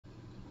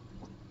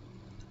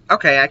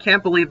Okay, I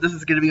can't believe this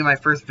is going to be my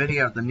first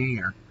video of the new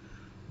year.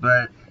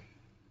 But,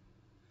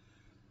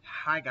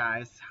 hi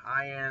guys,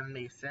 I am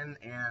Mason,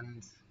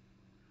 and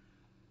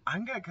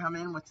I'm going to come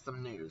in with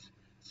some news.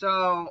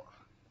 So,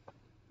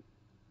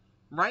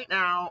 right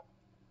now,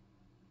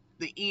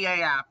 the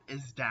EA app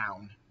is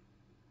down.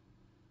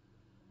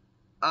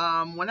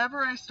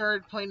 Whenever I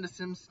started playing The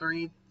Sims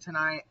 3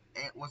 tonight,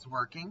 it was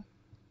working.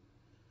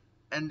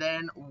 And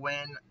then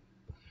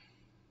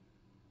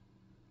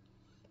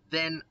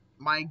then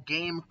my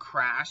game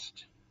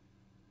crashed.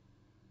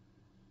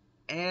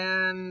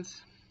 And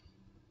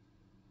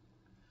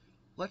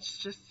let's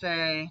just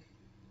say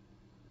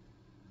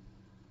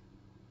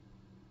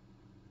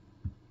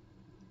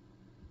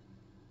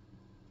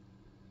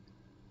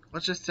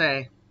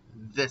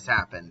this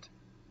happened.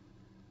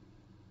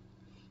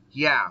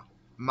 Yeah,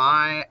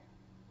 my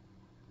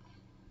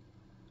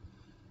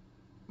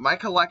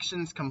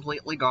collection's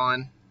completely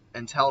gone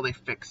until they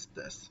fix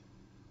this.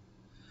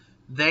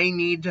 They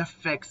need to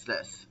fix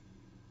this.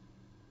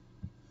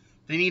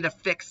 They need to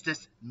fix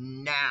this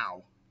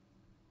now.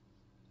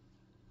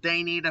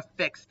 They need to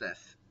fix this.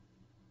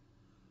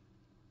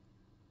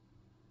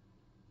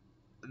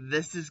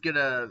 This is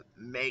gonna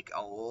make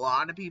a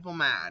lot of people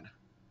mad.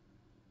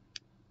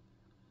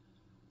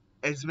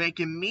 It's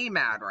making me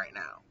mad right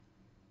now.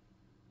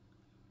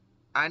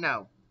 I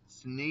know,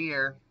 it's New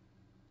Year.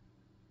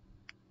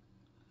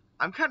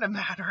 I'm kind of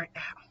mad right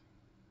now.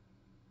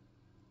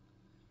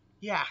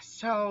 Yeah,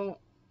 so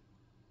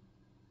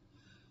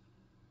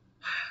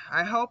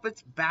I hope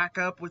it's back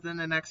up within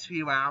the next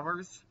few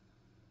hours.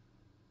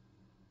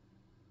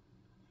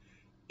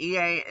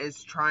 EA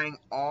is trying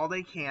all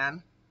they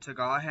can to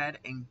go ahead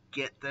and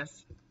get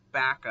this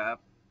back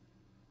up.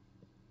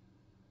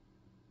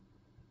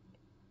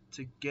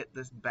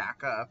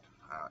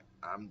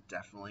 I'm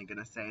definitely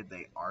going to say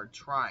they are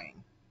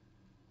trying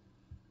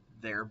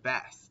their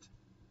best.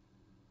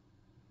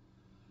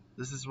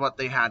 This is what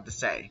they had to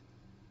say.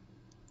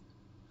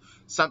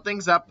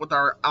 Something's up with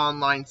our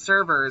online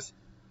services,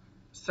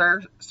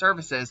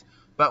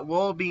 but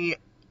we're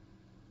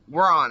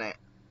on it.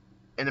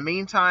 In the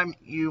meantime,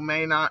 you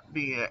may not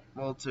be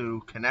able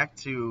to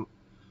connect to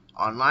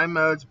online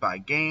modes, buy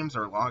games,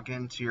 or log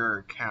into your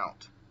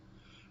account.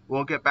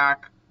 We'll get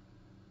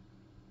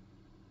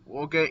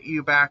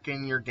you back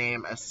in your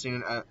game as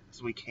soon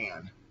as we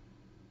can.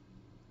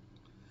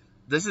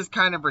 This is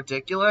kind of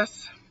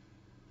ridiculous.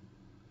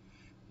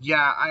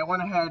 Yeah, I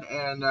went ahead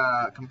and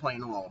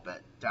complained a little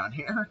bit down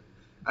here.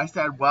 I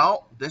said,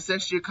 well, this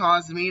issue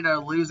caused me to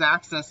lose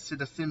access to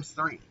The Sims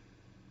 3.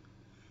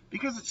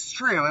 Because it's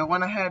true, it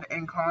went ahead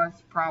and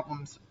caused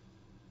problems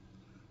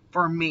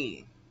for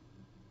me.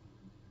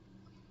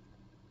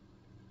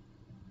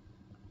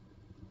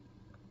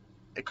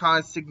 It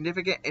caused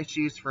significant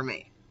issues for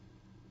me.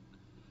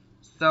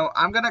 So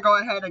I'm going to go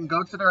ahead and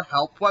go to their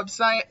help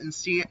website and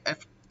see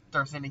if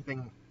there's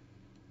anything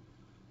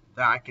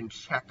that I can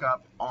check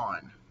up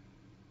on.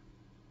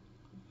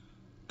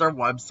 Their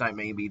website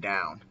may be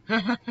down.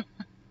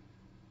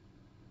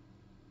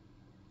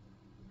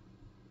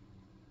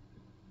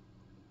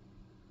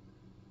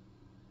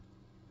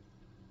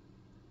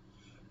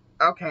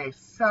 Okay,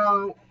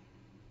 so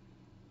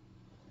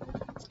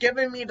it's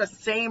giving me the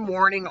same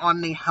warning on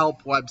the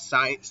help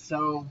website,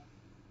 so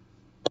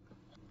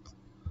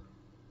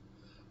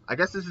I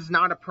guess this is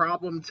not a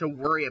problem to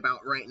worry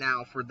about right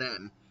now for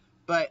them.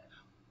 But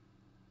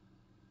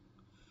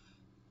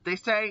they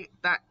say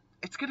that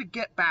it's going to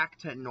get back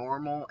to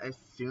normal as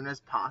soon as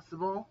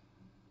possible.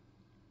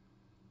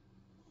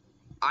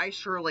 I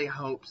surely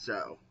hope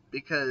so,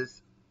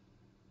 because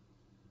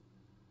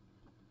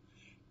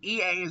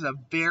EA is a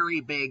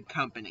very big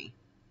company.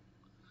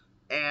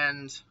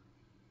 And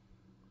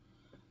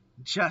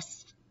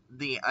just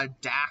the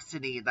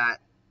audacity that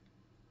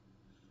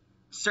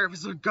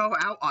service would go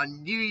out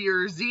on New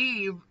Year's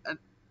Eve,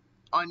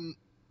 on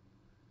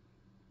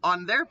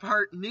their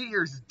part, New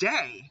Year's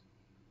Day,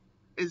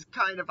 is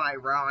kind of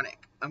ironic.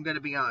 I'm going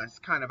to be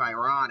honest, kind of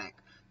ironic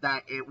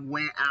that it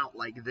went out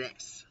like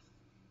this.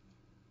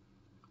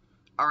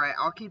 Alright,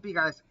 I'll keep you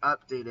guys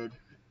updated.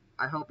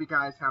 I hope you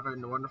guys have a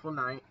wonderful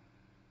night.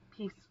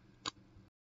 Peace.